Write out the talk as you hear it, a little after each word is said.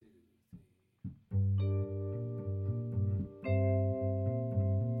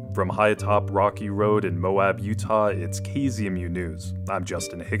From high atop Rocky Road in Moab, Utah, it's KZMU News. I'm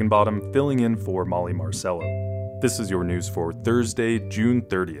Justin Higginbottom, filling in for Molly Marcello. This is your news for Thursday, June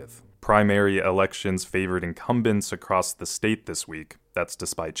 30th. Primary elections favored incumbents across the state this week. That's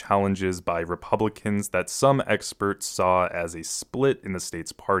despite challenges by Republicans that some experts saw as a split in the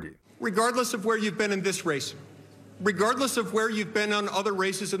state's party. Regardless of where you've been in this race, regardless of where you've been on other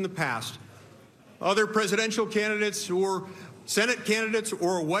races in the past, other presidential candidates or Senate candidates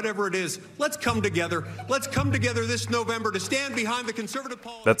or whatever it is, let's come together. Let's come together this November to stand behind the conservative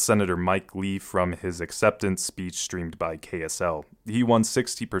policy. That's Senator Mike Lee from his acceptance speech streamed by KSL. He won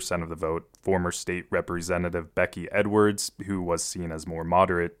 60% of the vote. Former state representative Becky Edwards, who was seen as more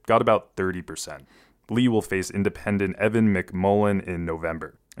moderate, got about 30%. Lee will face independent Evan McMullin in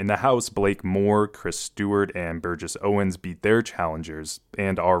November. In the House, Blake Moore, Chris Stewart, and Burgess Owens beat their challengers,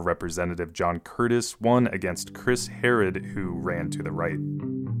 and our Representative John Curtis won against Chris Herod, who ran to the right.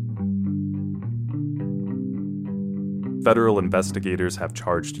 Federal investigators have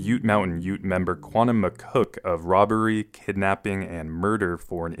charged Ute Mountain Ute member Quantum McCook of robbery, kidnapping, and murder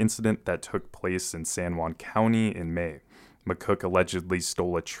for an incident that took place in San Juan County in May. McCook allegedly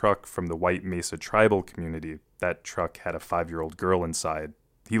stole a truck from the White Mesa tribal community. That truck had a 5-year-old girl inside.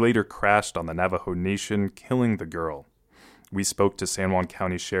 He later crashed on the Navajo Nation, killing the girl. We spoke to San Juan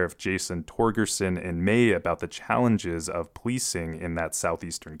County Sheriff Jason Torgerson in May about the challenges of policing in that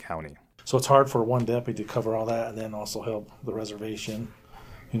southeastern county. So it's hard for one deputy to cover all that and then also help the reservation,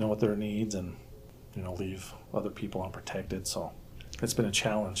 with their needs and, leave other people unprotected. So it's been a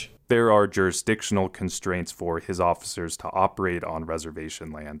challenge. There are jurisdictional constraints for his officers to operate on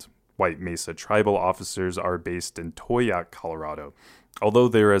reservation land. White Mesa tribal officers are based in Toyac, Colorado, although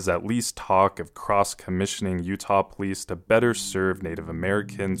there is at least talk of cross-commissioning Utah police to better serve Native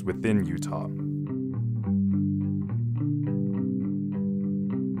Americans within Utah.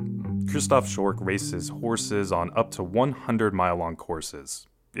 Christoph Schork races horses on up to 100-mile-long courses.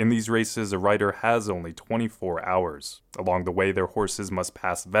 In these races, a rider has only 24 hours. Along the way, their horses must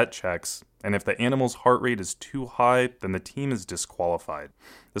pass vet checks, and if the animal's heart rate is too high, then the team is disqualified.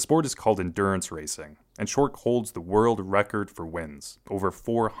 The sport is called endurance racing, and Schork holds the world record for wins, over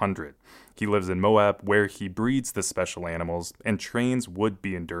 400. He lives in Moab, where he breeds the special animals and trains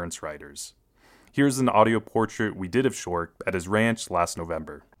would-be endurance riders. Here's an audio portrait we did of Schork at his ranch last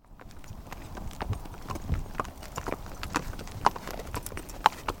November.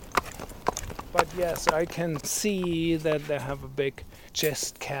 But yes, I can see that they have a big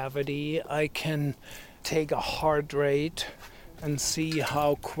chest cavity. I can take a heart rate and see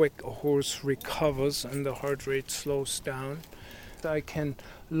how quick a horse recovers and the heart rate slows down. I can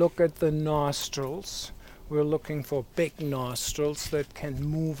look at the nostrils. We're looking for big nostrils that can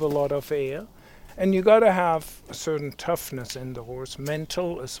move a lot of air. And you got to have a certain toughness in the horse,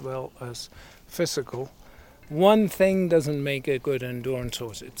 mental as well as physical. One thing doesn't make a good endurance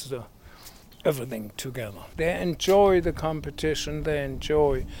horse. It's everything together. They enjoy the competition. They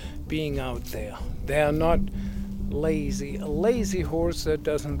enjoy being out there. They are not lazy. A lazy horse that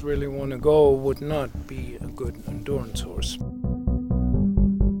doesn't really want to go would not be a good endurance horse.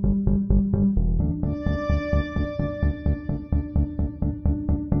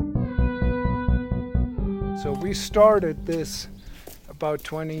 So we started this about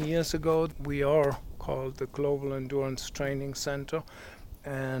 20 years ago. We are called the Global Endurance Training Center.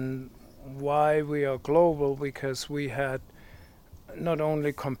 And why we are global? Because we had not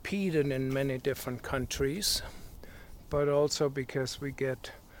only competed in many different countries, but also because we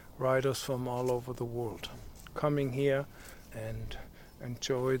get riders from all over the world coming here and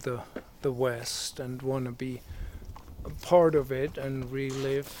enjoy the West and want to be a part of it and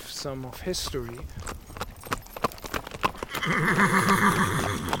relive some of history.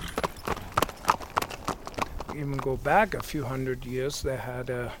 Even go back a few hundred years, they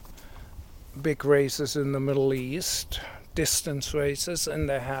had big races in the Middle East, distance races, and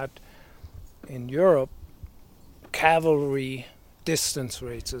they had in Europe cavalry distance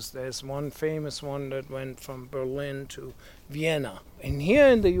races. There's one famous one that went from Berlin to Vienna. And here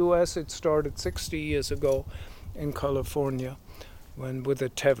in the US it started 60 years ago in California with the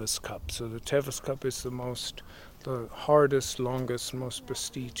Tevis Cup. So the Tevis Cup is the hardest, longest, most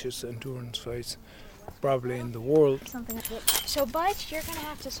prestigious endurance race probably in the world. So Bud, you're gonna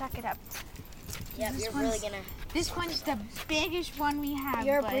have to suck it up. Yeah, you're really gonna. This one's the biggest one we have.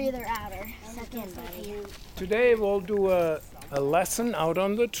 You're a Bud. breather outer. Suck in, buddy. Today we'll do a lesson out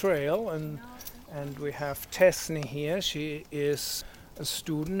on the trail, and we have Tesney here. She is a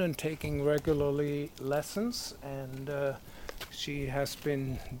student and taking regularly lessons, and she has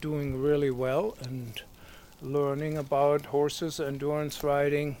been doing really well, and learning about horses, endurance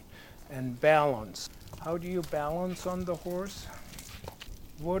riding, and balance. How do you balance on the horse?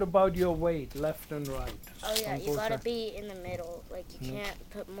 What about your weight, left and right? Oh yeah, on you both gotta sides? be in the middle. Like you can't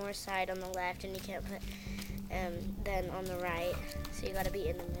put more side on the left, and you can't put then on the right. So you gotta be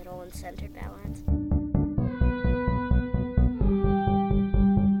in the middle and centered balance.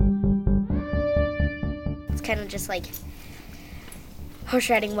 It's kind of just like horse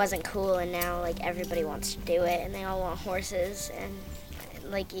riding wasn't cool, and now like everybody wants to do it, and they all want horses, and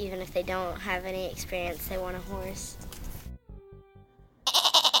like even if they don't have any experience, they want a horse.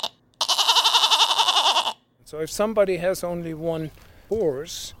 So if somebody has only one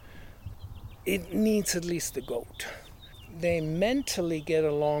horse, it needs at least a goat. They mentally get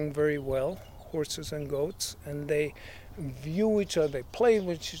along very well, horses and goats, and they view each other, they play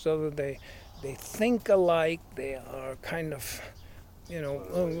with each other, they think alike, they are kind of,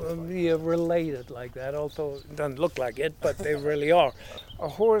 related like that, although it doesn't look like it, but they really are. A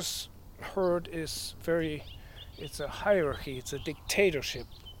horse herd is it's a hierarchy, it's a dictatorship.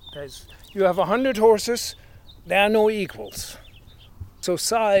 You have 100 horses, there are no equals. So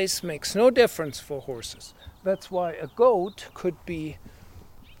size makes no difference for horses. That's why a goat could be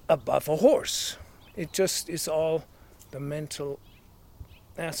above a horse. It just is all the mental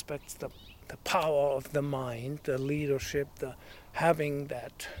aspects, the power of the mind, the leadership, the having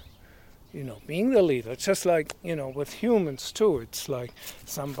that, being the leader. It's just like, with humans too. It's like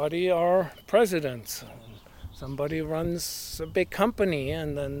somebody are presidents, somebody runs a big company,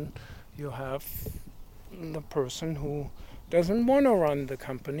 and then you have the person who doesn't want to run the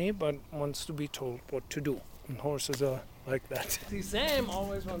company but wants to be told what to do. And horses are like that. See, Sam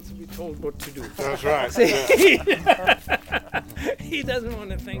always wants to be told what to do. That's right. See? He doesn't want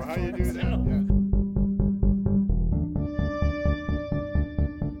to think How for you do that? himself. Yeah.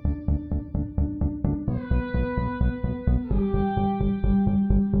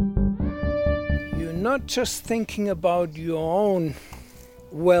 You're not just thinking about your own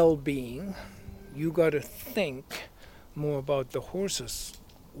well-being. You got to think more about the horse's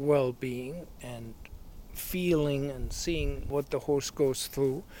well-being and feeling and seeing what the horse goes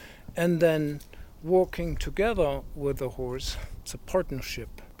through, and then walking together with the horse. It's a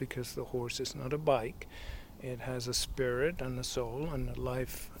partnership, because the horse is not a bike. It has a spirit and a soul and a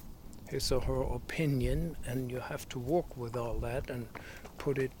life, his or her opinion, and you have to walk with all that and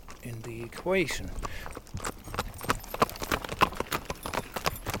put it in the equation.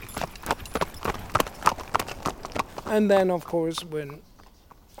 And then, of course, when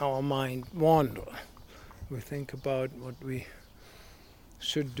our mind wanders, we think about what we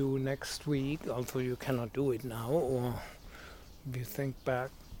should do next week, although you cannot do it now, or you think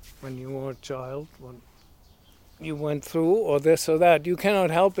back when you were a child, what you went through, or this or that. You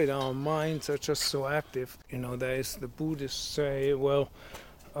cannot help it. Our minds are just so active. There is the Buddhists say,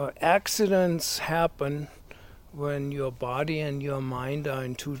 accidents happen when your body and your mind are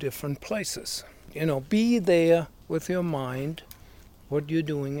in two different places. Be there with your mind, what you're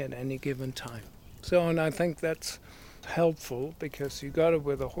doing at any given time. So, and I think that's helpful, because you got it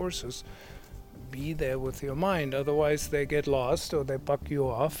with the horses. Be there with your mind, otherwise they get lost, or they buck you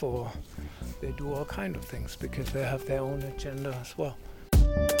off, or they do all kind of things, because they have their own agenda as well.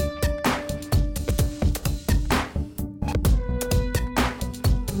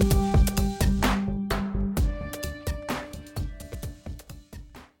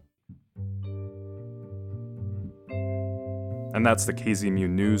 And that's the KZMU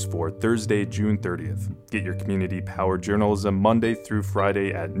News for Thursday, June 30th. Get your community-powered journalism Monday through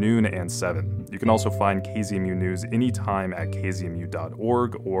Friday at noon and 7. You can also find KZMU News anytime at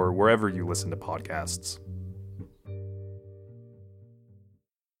kzmu.org or wherever you listen to podcasts.